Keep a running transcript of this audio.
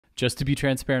Just to be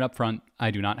transparent up front,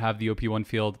 I do not have the OP-1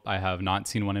 field. I have not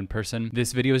seen one in person.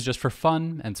 This video is just for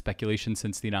fun and speculation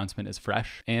since the announcement is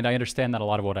fresh. And I understand that a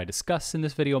lot of what I discuss in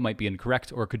this video might be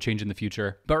incorrect or could change in the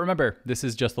future. But remember, this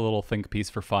is just a little think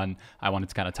piece for fun. I wanted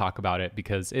to kind of talk about it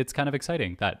because it's kind of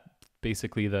exciting that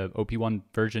basically the OP-1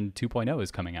 version 2.0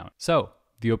 is coming out. So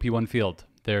the OP-1 field,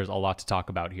 there's a lot to talk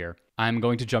about here. I'm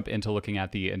going to jump into looking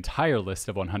at the entire list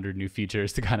of 100 new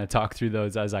features to kind of talk through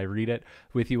those as I read it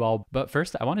with you all. But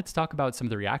first, I wanted to talk about some of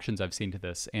the reactions I've seen to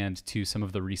this and to some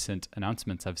of the recent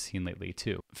announcements I've seen lately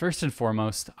too. First and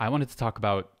foremost, I wanted to talk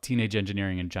about teenage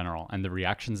engineering in general and the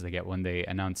reactions they get when they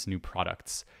announce new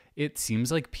products. It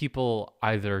seems like people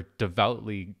either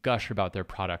devoutly gush about their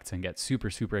products and get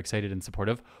super, super excited and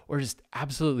supportive, or just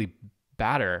absolutely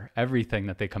batter everything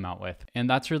that they come out with. And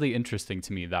that's really interesting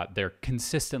to me that they're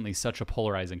consistently such a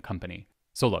polarizing company.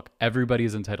 So look, everybody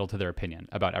is entitled to their opinion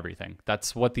about everything.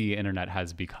 That's what the internet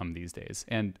has become these days.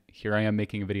 And here I am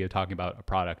making a video talking about a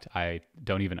product I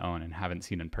don't even own and haven't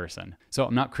seen in person. So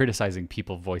I'm not criticizing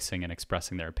people voicing and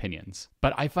expressing their opinions.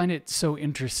 But I find it so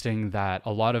interesting that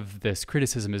a lot of this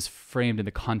criticism is framed in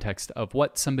the context of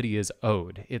what somebody is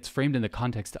owed. It's framed in the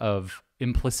context of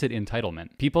implicit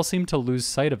entitlement. People seem to lose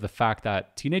sight of the fact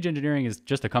that teenage engineering is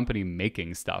just a company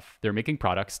making stuff. They're making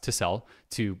products to sell,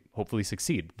 to hopefully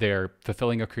succeed. They're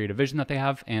fulfilling a creative vision that they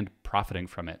have and profiting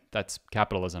from it. That's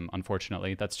capitalism,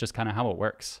 unfortunately. That's just kind of how it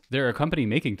works. They're a company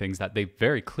making things that they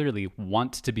very clearly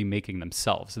want to be making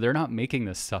themselves. They're not making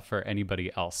this stuff for anybody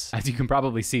else. As you can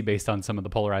probably see based on some of the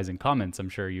polarizing comments I'm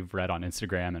sure you've read on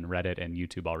Instagram and Reddit and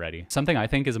YouTube already. Something I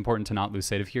think is important to not lose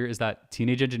sight of here is that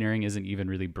teenage engineering isn't even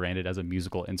really branded as a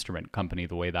musical instrument company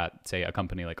the way that, say, a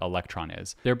company like Electron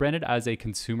is. They're branded as a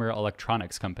consumer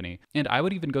electronics company. And I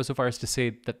would even go so far as to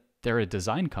say that they're a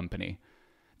design company.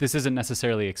 This isn't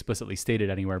necessarily explicitly stated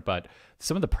anywhere, but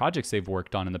some of the projects they've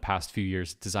worked on in the past few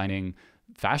years designing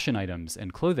fashion items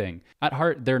and clothing, at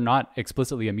heart, they're not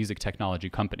explicitly a music technology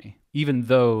company, even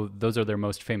though those are their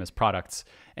most famous products.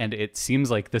 And it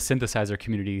seems like the synthesizer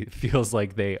community feels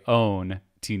like they own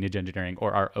teenage engineering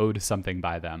or are owed something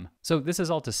by them. So this is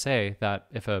all to say that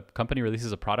if a company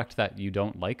releases a product that you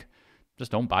don't like, just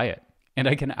don't buy it. And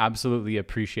I can absolutely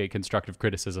appreciate constructive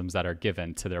criticisms that are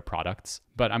given to their products,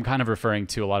 but I'm kind of referring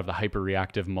to a lot of the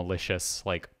hyper-reactive, malicious,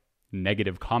 like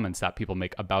negative comments that people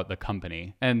make about the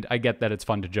company. And I get that it's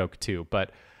fun to joke too,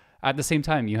 but at the same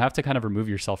time, you have to kind of remove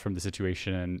yourself from the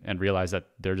situation and realize that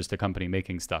they're just a company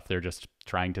making stuff. They're just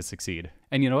trying to succeed.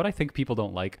 And you know what I think people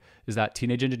don't like is that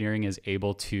teenage engineering is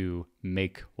able to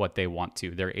make what they want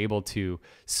to. They're able to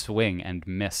swing and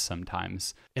miss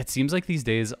sometimes. It seems like these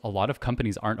days, a lot of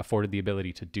companies aren't afforded the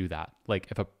ability to do that. Like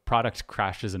if a product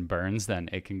crashes and burns, then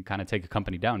it can kind of take a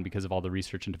company down because of all the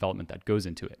research and development that goes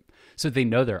into it. So they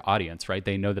know their audience, right?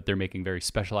 They know that they're making very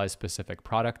specialized, specific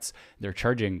products. They're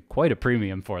charging quite a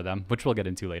premium for them, which we'll get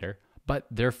into later, but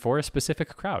they're for a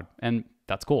specific crowd, and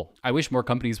that's cool. I wish more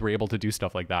companies were able to do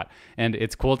stuff like that, and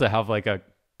it's cool to have like a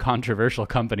controversial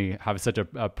company have such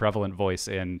a prevalent voice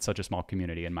in such a small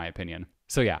community, in my opinion.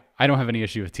 So yeah, I don't have any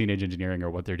issue with teenage engineering or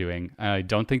what they're doing. I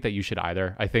don't think that you should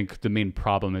either. I think the main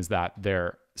problem is that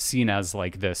they're seen as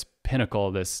like this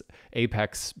pinnacle, this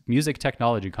apex music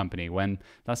technology company, when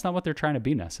that's not what they're trying to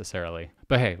be necessarily.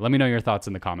 But hey, let me know your thoughts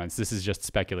in the comments. This is just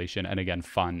speculation and again,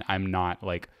 fun. I'm not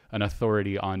like an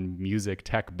authority on music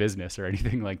tech business or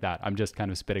anything like that. I'm just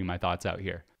kind of spitting my thoughts out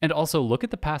here. And also look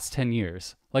at the past 10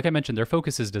 years. Like I mentioned, their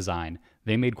focus is design.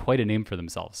 They made quite a name for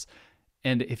themselves.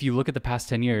 And if you look at the past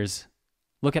 10 years,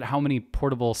 look at how many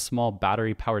portable, small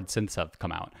battery-powered synths have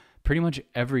come out. Pretty much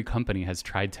every company has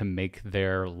tried to make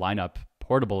their lineup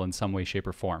portable in some way, shape,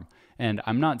 or form. And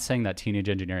I'm not saying that teenage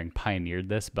engineering pioneered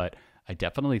this, but I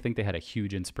definitely think they had a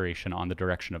huge inspiration on the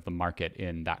direction of the market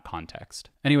in that context.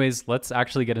 Anyways, let's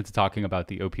actually get into talking about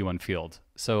the OP-1 field.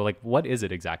 So like, what is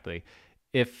it exactly?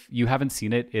 If you haven't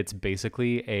seen it, it's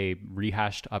basically a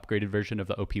rehashed, upgraded version of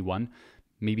the OP-1.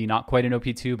 Maybe not quite an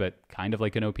OP-2, but kind of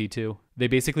like an OP-2. They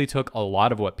basically took a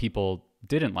lot of what people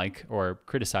didn't like or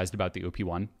criticized about the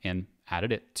OP-1 and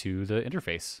added it to the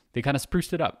interface. They kind of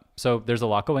spruced it up. So there's a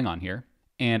lot going on here.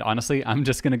 And honestly, I'm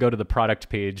just going to go to the product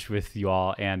page with you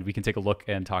all and we can take a look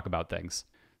and talk about things.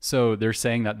 So they're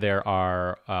saying that there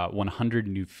are 100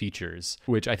 new features,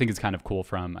 which I think is kind of cool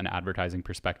from an advertising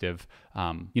perspective.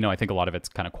 I think a lot of it's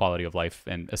kind of quality of life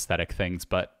and aesthetic things.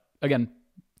 But again,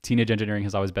 teenage engineering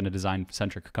has always been a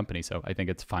design-centric company, so I think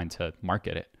it's fine to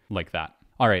market it like that.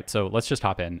 All right, so let's just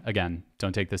hop in. Again,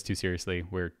 don't take this too seriously.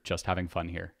 We're just having fun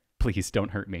here. Please don't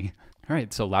hurt me. All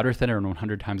right, so louder, thinner, and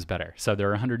 100 times better. So there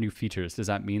are 100 new features. Does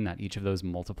that mean that each of those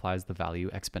multiplies the value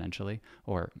exponentially?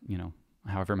 Or,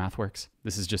 however math works?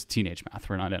 This is just teenage math.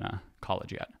 We're not in a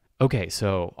college yet. Okay,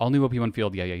 so all new OP-1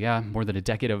 field, yeah. More than a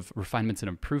decade of refinements and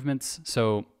improvements.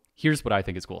 So here's what I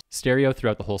think is cool. Stereo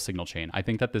throughout the whole signal chain. I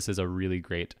think that this is a really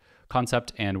great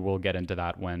concept, and we'll get into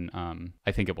that when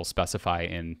I think it will specify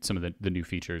in some of the new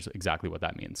features exactly what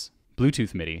that means.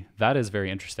 Bluetooth MIDI, that is very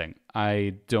interesting.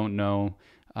 I don't know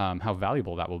how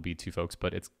valuable that will be to folks,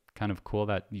 but it's kind of cool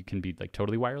that you can be like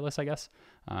totally wireless, I guess.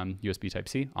 USB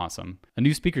Type-C, awesome. A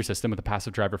new speaker system with a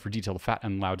passive driver for detailed fat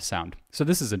and loud sound. So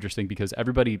this is interesting because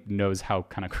everybody knows how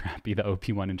kind of crappy the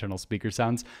OP-1 internal speaker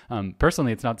sounds.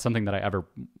 Personally, it's not something that I ever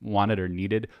wanted or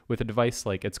needed with a device.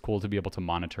 Like, it's cool to be able to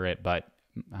monitor it, but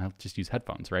I'll just use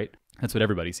headphones, right? That's what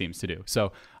everybody seems to do.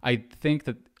 So I think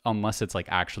that unless it's like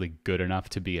actually good enough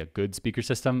to be a good speaker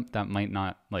system, that might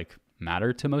not like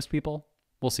matter to most people.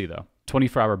 We'll see though.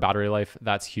 24-hour battery life,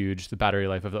 that's huge. The battery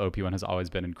life of the OP-1 has always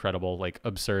been incredible, like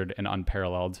absurd and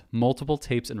unparalleled. Multiple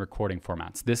tapes and recording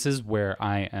formats. This is where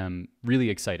I am really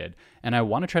excited. And I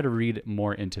want to try to read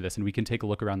more into this, and we can take a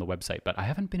look around the website, but I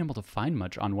haven't been able to find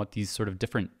much on what these sort of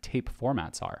different tape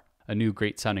formats are. A new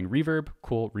great sounding reverb,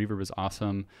 cool, reverb was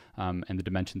awesome, and the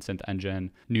Dimension synth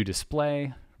engine. New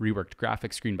display, reworked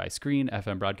graphics screen by screen,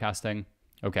 FM broadcasting.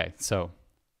 Okay, so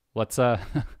let's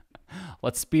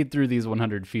let's speed through these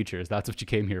 100 features. That's what you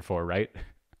came here for, right?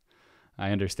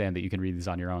 I understand that you can read these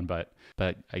on your own, but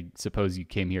I suppose you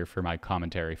came here for my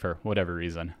commentary for whatever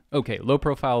reason. Okay, low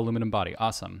profile aluminum body,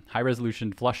 awesome. High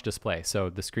resolution flush display, so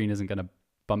the screen isn't gonna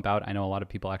bump out. I know a lot of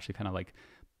people actually kind of like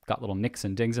got little nicks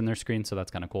and dings in their screen, so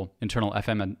that's kind of cool. Internal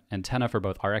FM antenna for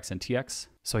both RX and TX.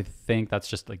 So I think that's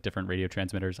just like different radio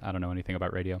transmitters. I don't know anything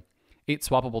about radio. 8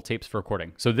 swappable tapes for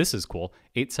recording. So this is cool.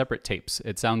 8 separate tapes.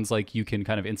 It sounds like you can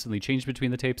kind of instantly change between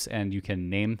the tapes, and you can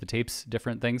name the tapes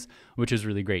different things, which is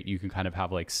really great. You can kind of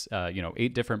have like,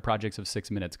 8 different projects of 6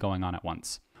 minutes going on at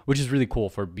once, which is really cool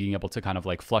for being able to kind of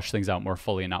like flush things out more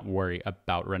fully and not worry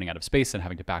about running out of space and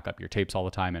having to back up your tapes all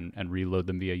the time and reload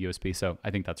them via USB. So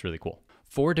I think that's really cool.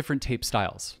 4 different tape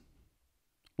styles.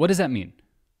 What does that mean?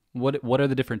 What are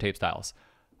the different tape styles?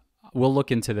 We'll look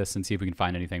into this and see if we can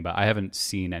find anything, but I haven't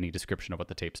seen any description of what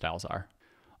the tape styles are.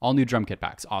 All new drum kit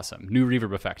packs, awesome. New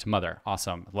reverb effect, Mother,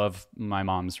 awesome. Love my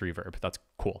mom's reverb, that's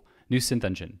cool. New synth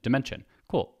engine, Dimension,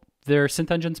 cool. Their synth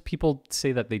engines, people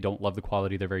say that they don't love the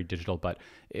quality, they're very digital, but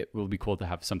it will be cool to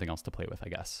have something else to play with, I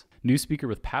guess. New speaker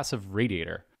with passive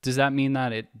radiator. Does that mean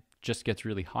that it just gets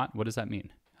really hot? What does that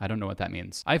mean? I don't know what that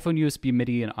means. iPhone USB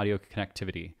MIDI and audio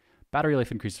connectivity. Battery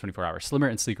life increases 24 hours. Slimmer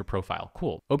and sleeker profile.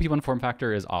 Cool. OP-1 form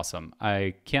factor is awesome.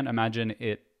 I can't imagine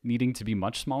it needing to be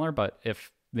much smaller, but if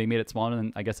they made it smaller,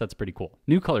 then I guess that's pretty cool.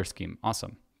 New color scheme.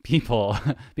 Awesome. People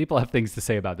have things to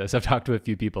say about this. I've talked to a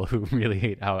few people who really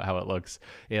hate how it looks.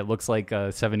 It looks like a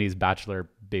 70s bachelor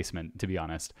basement, to be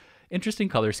honest. Interesting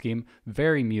color scheme.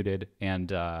 Very muted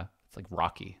and it's like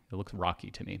rocky. It looks rocky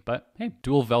to me, but hey,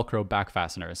 dual Velcro back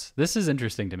fasteners. This is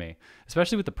interesting to me,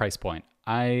 especially with the price point.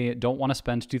 I don't want to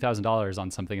spend $2,000 on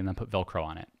something and then put Velcro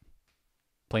on it.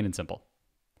 Plain and simple.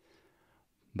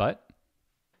 But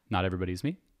not everybody's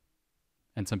me.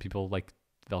 And some people like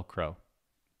Velcro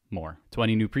more.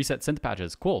 20 new preset synth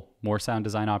patches. Cool. More sound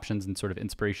design options and sort of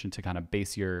inspiration to kind of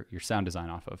base your sound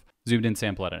design off of. Zoomed in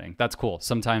sample editing. That's cool.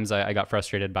 Sometimes I got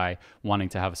frustrated by wanting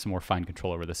to have some more fine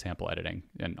control over the sample editing,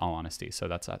 in all honesty. So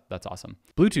that's awesome.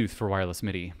 Bluetooth for wireless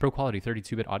MIDI. Pro quality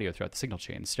 32-bit audio throughout the signal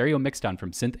chain. Stereo mixdown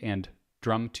from synth and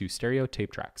drum to stereo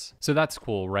tape tracks. So that's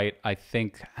cool, right? I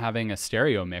think having a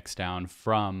stereo mix down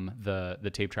from the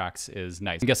tape tracks is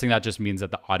nice. I'm guessing that just means that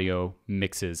the audio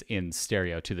mixes in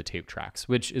stereo to the tape tracks,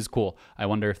 which is cool. I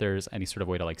wonder if there's any sort of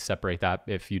way to like separate that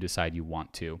if you decide you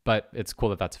want to, but it's cool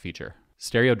that that's a feature.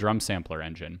 Stereo drum sampler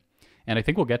engine. And I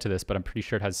think we'll get to this, but I'm pretty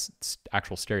sure it has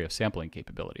actual stereo sampling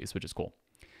capabilities, which is cool.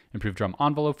 Improved drum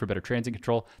envelope for better transient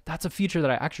control. That's a feature that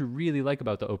I actually really like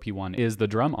about the OP-1 is the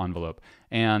drum envelope.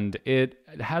 And it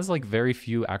has like very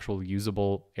few actual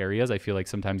usable areas. I feel like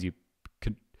sometimes you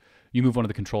move one of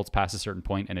the controls past a certain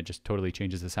point and it just totally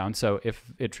changes the sound. So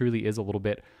if it truly is a little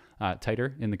bit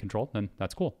tighter in the control, then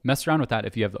that's cool. Mess around with that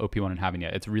if you have the OP-1 and haven't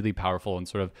yet. It's really powerful and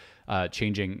sort of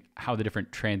changing how the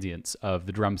different transients of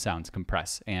the drum sounds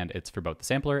compress. And it's for both the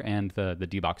sampler and the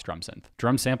D-Box drum synth.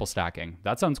 Drum sample stacking.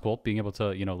 That sounds cool. Being able to,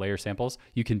 layer samples.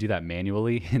 You can do that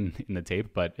manually in the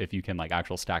tape, but if you can like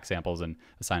actual stack samples and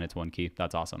assign it to one key,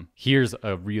 that's awesome. Here's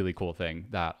a really cool thing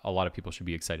that a lot of people should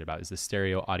be excited about is the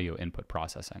stereo audio input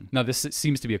processing. Now, this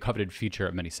seems to be a coveted feature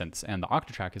of many synths, and the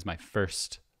Octatrack is my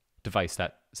first device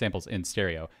that samples in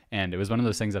stereo, and it was one of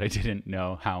those things that I didn't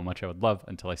know how much I would love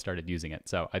until I started using it.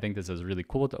 So I think this is really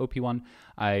cool with the OP-1.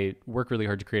 I work really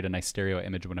hard to create a nice stereo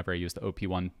image whenever I use the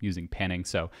OP-1 using panning,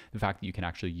 so the fact that you can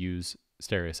actually use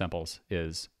stereo samples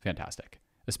is fantastic,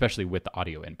 especially with the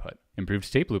audio input.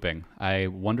 Improved tape looping. I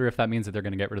wonder if that means that they're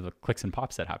going to get rid of the clicks and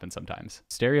pops that happen sometimes.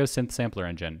 Stereo synth sampler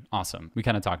engine. Awesome. We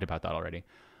kind of talked about that already.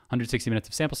 160 minutes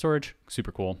of sample storage.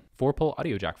 Super cool. 4-pole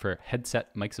audio jack for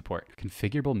headset mic support.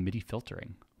 Configurable MIDI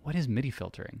filtering. What is MIDI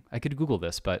filtering? I could Google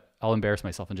this, but I'll embarrass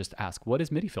myself and just ask, what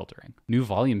is MIDI filtering? New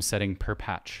volume setting per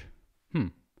patch.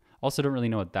 Also don't really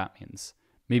know what that means.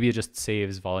 Maybe it just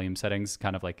saves volume settings,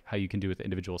 kind of like how you can do with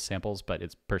individual samples, but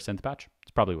it's per synth patch.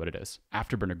 It's probably what it is.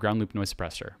 Afterburner ground loop noise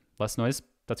suppressor. Less noise?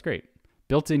 That's great.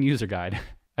 Built-in user guide.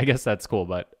 I guess that's cool,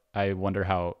 but I wonder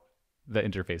how the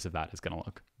interface of that is going to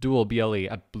look. Dual BLE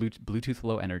at Bluetooth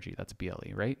low energy. That's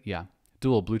BLE, right? Yeah.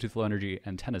 Dual Bluetooth low energy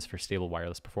antennas for stable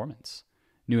wireless performance.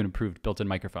 New and improved built-in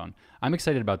microphone. I'm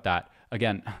excited about that.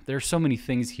 Again, there are so many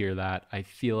things here that I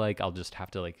feel like I'll just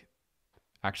have to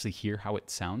actually hear how it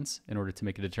sounds in order to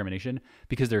make a determination,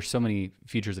 because there's so many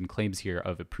features and claims here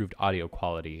of improved audio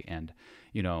quality and,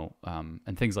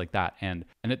 and things like that. And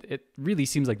it really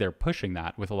seems like they're pushing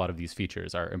that with a lot of these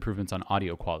features, are improvements on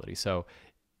audio quality. So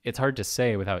it's hard to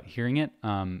say without hearing it.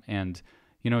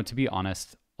 To be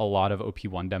honest, a lot of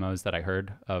OP-1 demos that I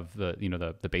heard of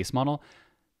the base model,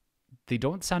 they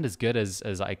don't sound as good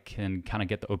as I can kind of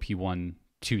get the OP-1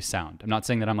 to sound. I'm not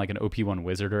saying that I'm like an OP-1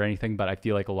 wizard or anything, but I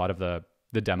feel like a lot of the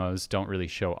demos don't really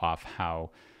show off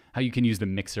how you can use the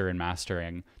mixer and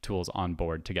mastering tools on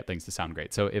board to get things to sound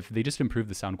great. So if they just improve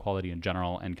the sound quality in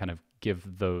general and kind of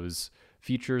give those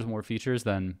features more features,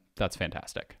 then that's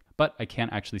fantastic. But I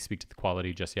can't actually speak to the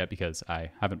quality just yet because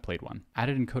I haven't played one.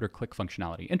 Added encoder click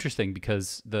functionality. Interesting,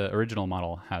 because the original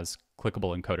model has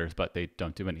clickable encoders, but they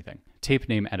don't do anything. Tape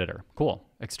name editor. Cool.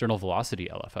 External velocity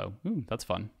LFO. Ooh, that's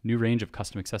fun. New range of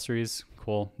custom accessories.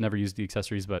 Cool. Never used the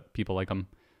accessories, but people like them.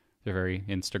 They're very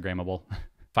Instagrammable.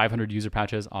 500 user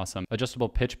patches. Awesome. Adjustable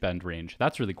pitch bend range.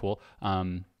 That's really cool.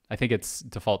 I think it's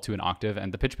default to an octave,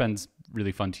 and the pitch bend's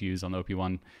really fun to use on the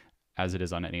OP-1, as it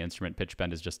is on any instrument. Pitch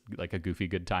bend is just like a goofy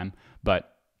good time.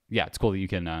 But yeah, it's cool that you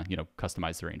can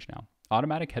customize the range now.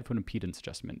 Automatic headphone impedance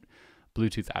adjustment.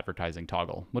 Bluetooth advertising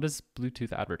toggle. What is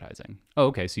Bluetooth advertising? Oh,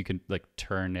 okay. So you can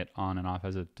turn it on and off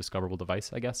as a discoverable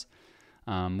device, I guess.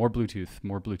 More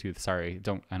Bluetooth. Sorry, I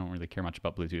don't really care much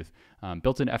about Bluetooth.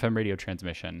 Built-in FM radio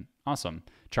transmission. Awesome.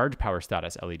 Charge power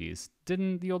status LEDs.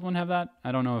 Didn't the old one have that?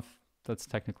 I don't know if that's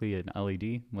technically an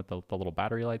LED with the little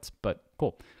battery lights, but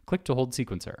cool. Click to hold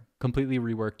sequencer. Completely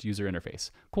reworked user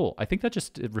interface. Cool. I think that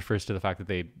it refers to the fact that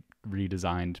they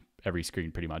redesigned every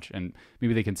screen pretty much, and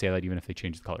maybe they can say that even if they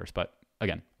change the colors, but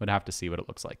again, would have to see what it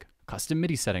looks like. Custom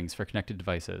MIDI settings for connected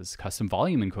devices. Custom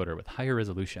volume encoder with higher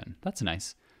resolution. That's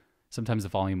nice. Sometimes the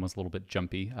volume was a little bit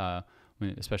jumpy,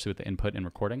 especially with the input and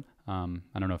recording. I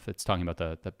don't know if it's talking about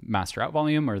the master out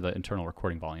volume or the internal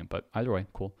recording volume, but either way,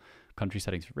 cool. Country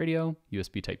settings for radio,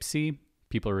 USB Type-C.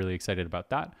 People are really excited about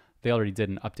that. They already did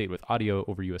an update with audio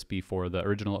over USB for the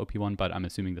original OP-1, but I'm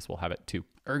assuming this will have it too.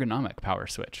 Ergonomic power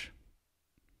switch.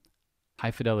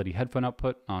 High fidelity headphone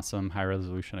output. Awesome. High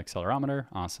resolution accelerometer.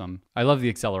 Awesome. I love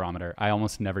the accelerometer. I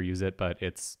almost never use it, but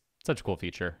it's such a cool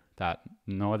feature that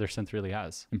no other synth really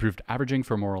has. Improved averaging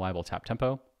for more reliable tap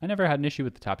tempo. I never had an issue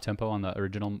with the tap tempo on the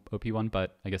original OP-1,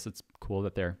 but I guess it's cool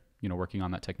that they're working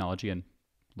on that technology and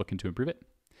looking to improve it.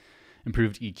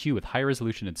 Improved EQ with high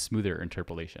resolution and smoother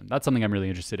interpolation. That's something I'm really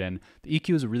interested in. The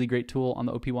EQ is a really great tool on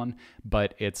the OP-1,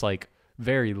 but it's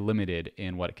very limited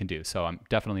in what it can do. So I'm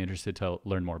definitely interested to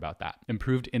learn more about that.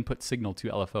 Improved input signal to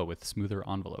LFO with smoother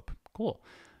envelope. Cool.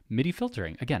 MIDI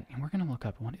filtering. Again, we're going to look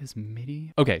up what is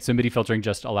MIDI. Okay, so MIDI filtering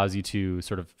just allows you to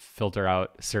sort of filter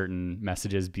out certain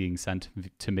messages being sent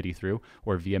to MIDI through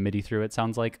or via MIDI through, it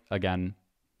sounds like. Again,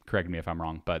 correct me if I'm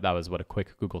wrong, but that was what a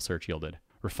quick Google search yielded.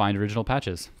 Refined original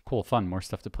patches. Cool, fun, more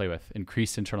stuff to play with.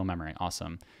 Increased internal memory.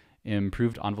 Awesome.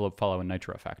 Improved envelope follow and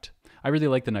nitro effect. I really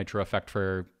like the nitro effect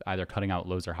for either cutting out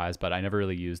lows or highs, but I never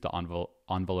really used the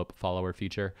envelope follower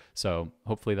feature. So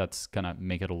hopefully that's gonna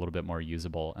make it a little bit more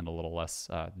usable and a little less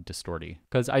distorty,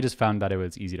 because I just found that it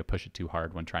was easy to push it too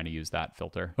hard when trying to use that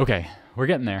filter. Okay, we're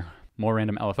getting there. More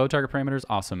random LFO target parameters.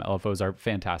 Awesome. LFOs are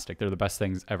fantastic. They're the best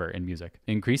things ever in music.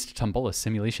 Increased tombola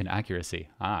simulation accuracy.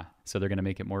 So they're going to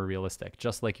make it more realistic,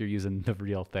 just like you're using the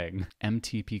real thing.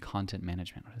 MTP content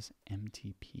management. What is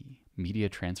MTP? Media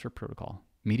transfer protocol.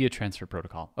 Media transfer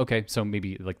protocol. Okay, so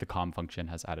maybe the COM function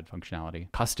has added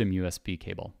functionality. Custom USB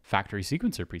cable. Factory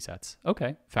sequencer presets.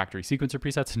 Okay. Factory sequencer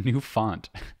presets. New font.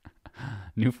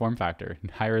 New form factor.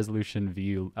 High resolution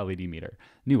VU LED meter.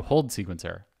 New hold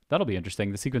sequencer. That'll be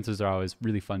interesting. The sequences are always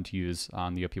really fun to use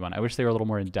on the OP-1. I wish they were a little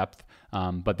more in depth,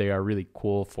 but they are really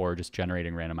cool for just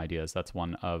generating random ideas. That's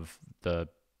one of the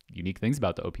unique things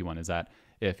about the OP-1 is that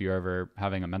if you're ever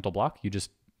having a mental block, you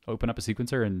just open up a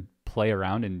sequencer and play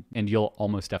around and you'll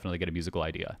almost definitely get a musical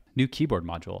idea. New keyboard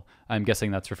module. I'm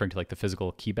guessing that's referring to like the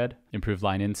physical key bed. Improved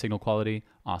line in signal quality.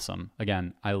 Awesome.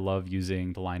 Again, I love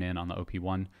using the line in on the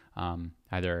OP-1,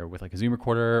 either with like a Zoom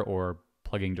recorder or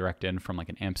plugging direct in from like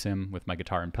an amp sim with my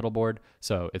guitar and pedal board.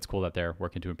 So it's cool that they're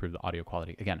working to improve the audio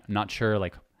quality. Again, I'm not sure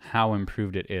like how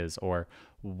improved it is or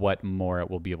what more it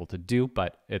will be able to do,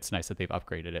 but it's nice that they've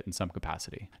upgraded it in some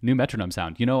capacity. New metronome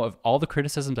sound. You know, of all the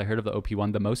criticisms I heard of the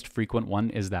OP-1, the most frequent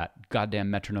one is that goddamn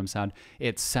metronome sound.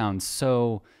 It sounds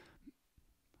so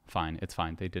fine. It's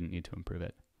fine. They didn't need to improve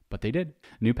it, but they did.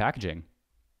 New packaging.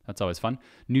 That's always fun.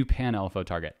 New pan LFO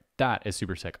target. That is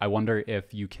super sick. I wonder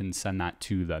if you can send that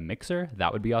to the mixer.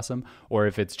 That would be awesome. Or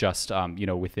if it's just, you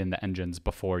know, within the engines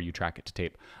before you track it to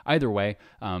tape. Either way,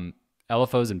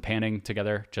 LFOs and panning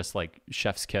together, just like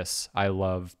chef's kiss. I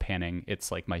love panning.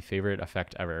 It's like my favorite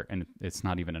effect ever. And it's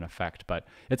not even an effect, but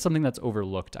it's something that's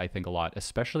overlooked, I think, a lot,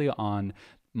 especially on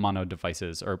mono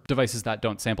devices or devices that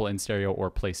don't sample in stereo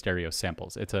or play stereo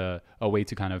samples. It's a way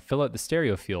to kind of fill out the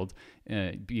stereo field,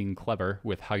 being clever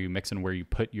with how you mix and where you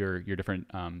put your different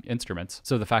instruments.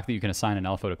 So the fact that you can assign an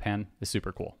LFO to pan is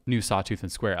super cool. New sawtooth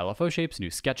and square LFO shapes,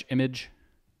 new sketch image.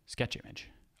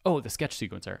 Oh, the sketch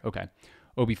sequencer. Okay.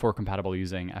 OB4 compatible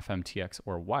using FMTX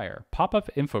or wire. Pop-up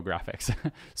infographics.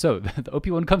 So the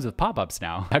OP-1 comes with pop-ups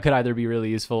now. That could either be really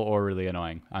useful or really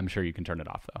annoying. I'm sure you can turn it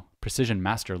off though. Precision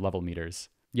master level meters.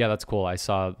 Yeah, that's cool. I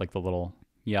saw like the little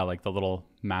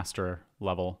master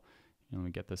level. Let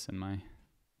me get this in my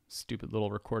stupid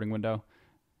little recording window.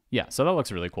 Yeah, so that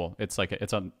looks really cool. It's like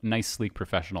it's a nice, sleek,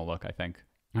 professional look, I think.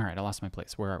 All right, I lost my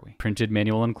place. Where are we? Printed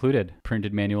manual included,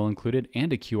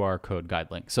 and a QR code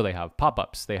guide link. So they have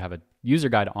pop-ups, they have a user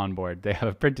guide on board, they have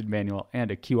a printed manual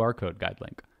and a QR code guide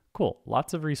link. Cool,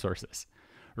 lots of resources.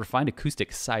 Refined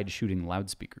acoustic side shooting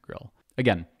loudspeaker grill.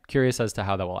 Again, curious as to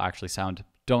how that will actually sound.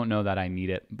 Don't know that I need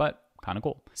it, but kind of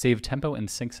cool. Save tempo and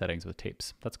sync settings with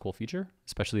tapes. That's a cool feature,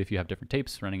 especially if you have different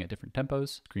tapes running at different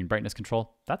tempos. Screen brightness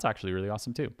control. That's actually really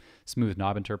awesome too. Smooth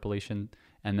knob interpolation.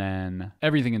 And then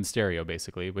everything in stereo,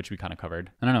 basically, which we kind of covered.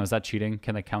 I don't know, is that cheating?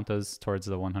 Can they count those towards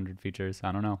the 100 features?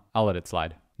 I don't know. I'll let it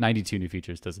slide. 92 new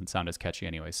features doesn't sound as catchy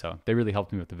anyway, so they really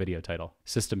helped me with the video title.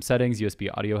 System settings, USB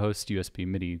audio host, USB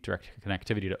MIDI direct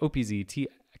connectivity to OPZ,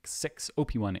 TX6,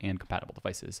 OP-1, and compatible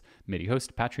devices. MIDI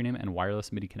host, patch rename, and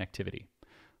wireless MIDI connectivity.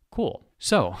 Cool.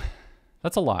 So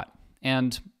that's a lot.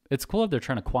 And it's cool that they're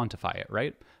trying to quantify it,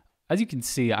 right? As you can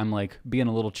see, I'm like being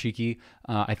a little cheeky.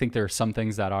 I think there are some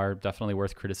things that are definitely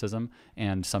worth criticism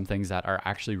and some things that are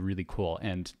actually really cool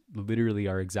and literally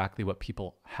are exactly what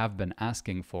people have been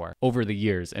asking for over the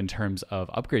years in terms of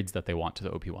upgrades that they want to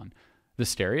the OP-1. The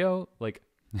stereo, like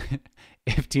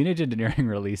if Teenage Engineering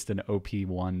released an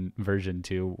OP-1 version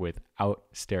 2 without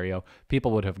stereo,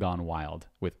 people would have gone wild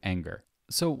with anger.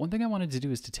 So one thing I wanted to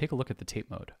do is to take a look at the tape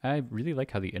mode. I really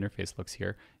like how the interface looks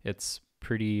here. It's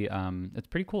pretty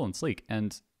cool and sleek.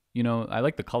 And, you know, I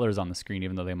like the colors on the screen,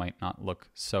 even though they might not look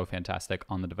so fantastic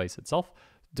on the device itself,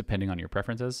 depending on your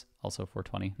preferences. Also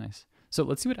 420, nice. So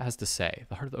let's see what it has to say.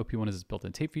 The heart of the OP-1 is its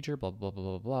built-in tape feature, blah, blah, blah,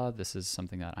 blah, blah. This is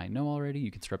something that I know already.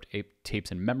 You can disrupt tapes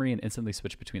in memory and instantly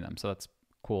switch between them. So that's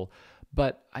cool.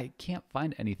 But I can't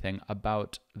find anything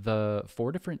about the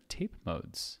 4 different tape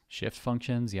modes. Shift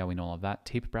functions, yeah, we know all of that.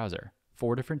 Tape browser,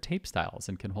 4 different tape styles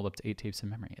and can hold up to 8 tapes in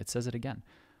memory. It says it again.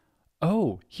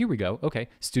 Oh, here we go. Okay.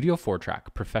 Studio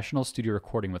 4-track, professional studio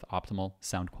recording with optimal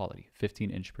sound quality, 15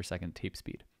 inch per second tape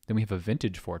speed. Then we have a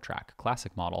vintage 4-track,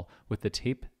 classic model with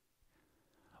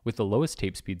the lowest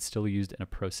tape speed still used in a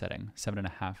pro setting,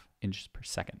 7.5 inches per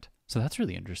second. So that's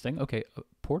really interesting. Okay,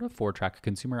 Porta 4-track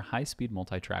consumer high-speed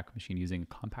multi-track machine using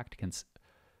compact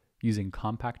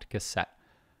cassette,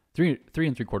 3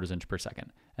 3/4 inch per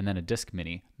second, and then a disc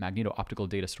mini, magneto-optical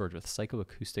data storage with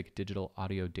psychoacoustic digital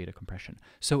audio data compression.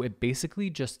 So it basically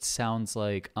just sounds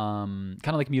like, kind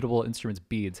of like Mutable Instruments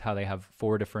beads, how they have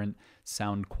 4 different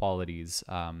sound qualities.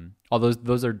 Although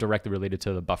those are directly related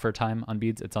to the buffer time on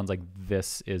beads, it sounds like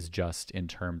this is just in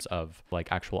terms of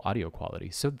like actual audio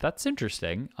quality. So that's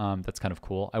interesting. That's kind of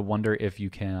cool. I wonder if you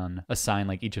can assign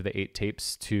like each of the 8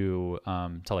 tapes to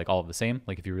like all of the same.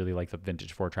 Like if you really like the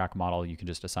vintage 4-track model, you can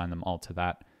just assign them all to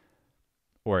that.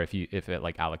 Or if it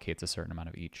like allocates a certain amount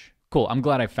of each. Cool. I'm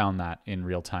glad I found that in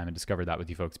real time and discovered that with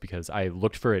you folks, because I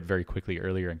looked for it very quickly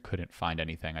earlier and couldn't find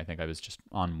anything. I think I was just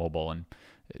on mobile and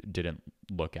didn't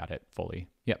look at it fully.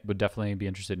 Yeah, would definitely be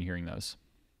interested in hearing those.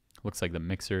 Looks like the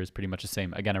mixer is pretty much the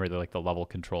same. Again, I really like the level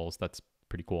controls. That's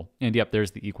pretty cool. And yep,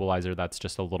 there's the equalizer that's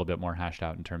just a little bit more hashed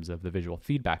out in terms of the visual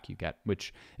feedback you get,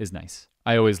 which is nice.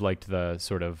 I always liked the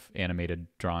sort of animated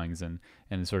drawings and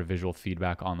sort of visual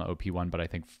feedback on the OP-1, but I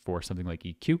think for something like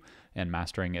EQ and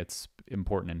mastering, it's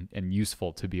important and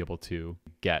useful to be able to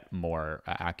get more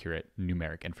accurate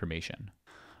numeric information.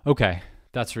 Okay,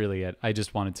 that's really it. I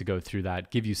just wanted to go through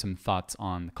that, give you some thoughts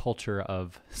on the culture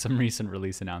of some recent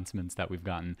release announcements that we've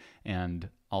gotten, and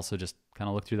also just kind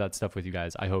of look through that stuff with you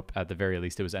guys. I hope at the very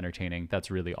least it was entertaining. That's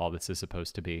really all this is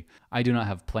supposed to be. I do not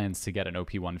have plans to get an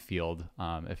OP-1 field.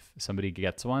 If somebody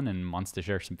gets one and wants to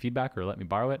share some feedback or let me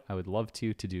borrow it, I would love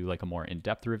to do like a more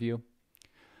in-depth review.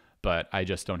 But I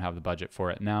just don't have the budget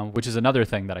for it now, which is another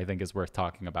thing that I think is worth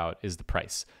talking about is the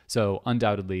price. So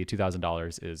undoubtedly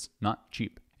 $2,000 is not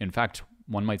cheap. In fact,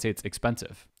 one might say it's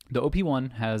expensive. The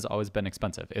OP-1 has always been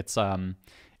expensive. It's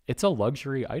a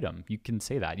luxury item. You can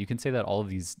say that. You can say that all of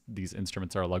these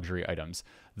instruments are luxury items.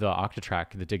 The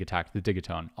Octatrack, the Digitac, the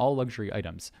Digatone, all luxury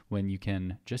items when you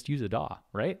can just use a DAW,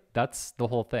 right? That's the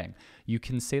whole thing. You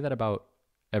can say that about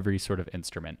every sort of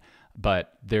instrument,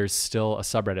 but there's still a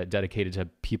subreddit dedicated to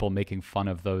people making fun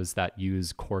of those that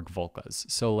use Korg Volcas.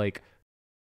 So like,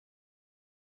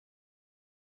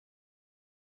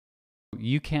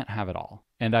 you can't have it all.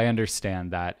 And I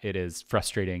understand that it is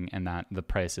frustrating and that the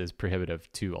price is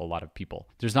prohibitive to a lot of people.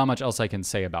 There's not much else I can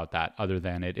say about that other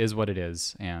than it is what it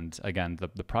is. And again,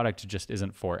 the product just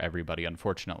isn't for everybody,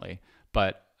 unfortunately.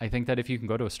 But I think that if you can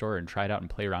go to a store and try it out and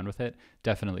play around with it,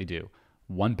 definitely do.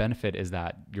 One benefit is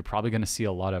that you're probably going to see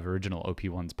a lot of original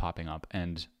OP-1s popping up,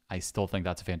 and I still think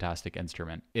that's a fantastic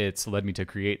instrument. It's led me to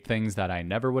create things that I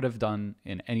never would have done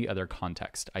in any other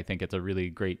context. I think it's a really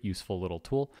great, useful little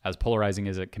tool. As polarizing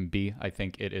as it can be, I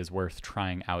think it is worth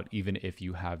trying out even if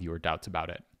you have your doubts about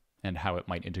it and how it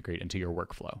might integrate into your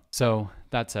workflow. So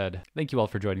that said, thank you all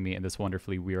for joining me in this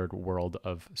wonderfully weird world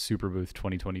of Superbooth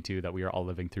 2022 that we are all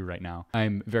living through right now.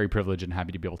 I'm very privileged and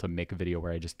happy to be able to make a video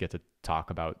where I just get to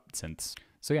talk about synths.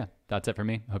 So yeah, that's it for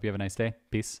me. Hope you have a nice day.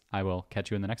 Peace. I will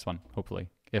catch you in the next one, hopefully,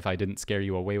 if I didn't scare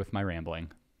you away with my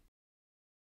rambling.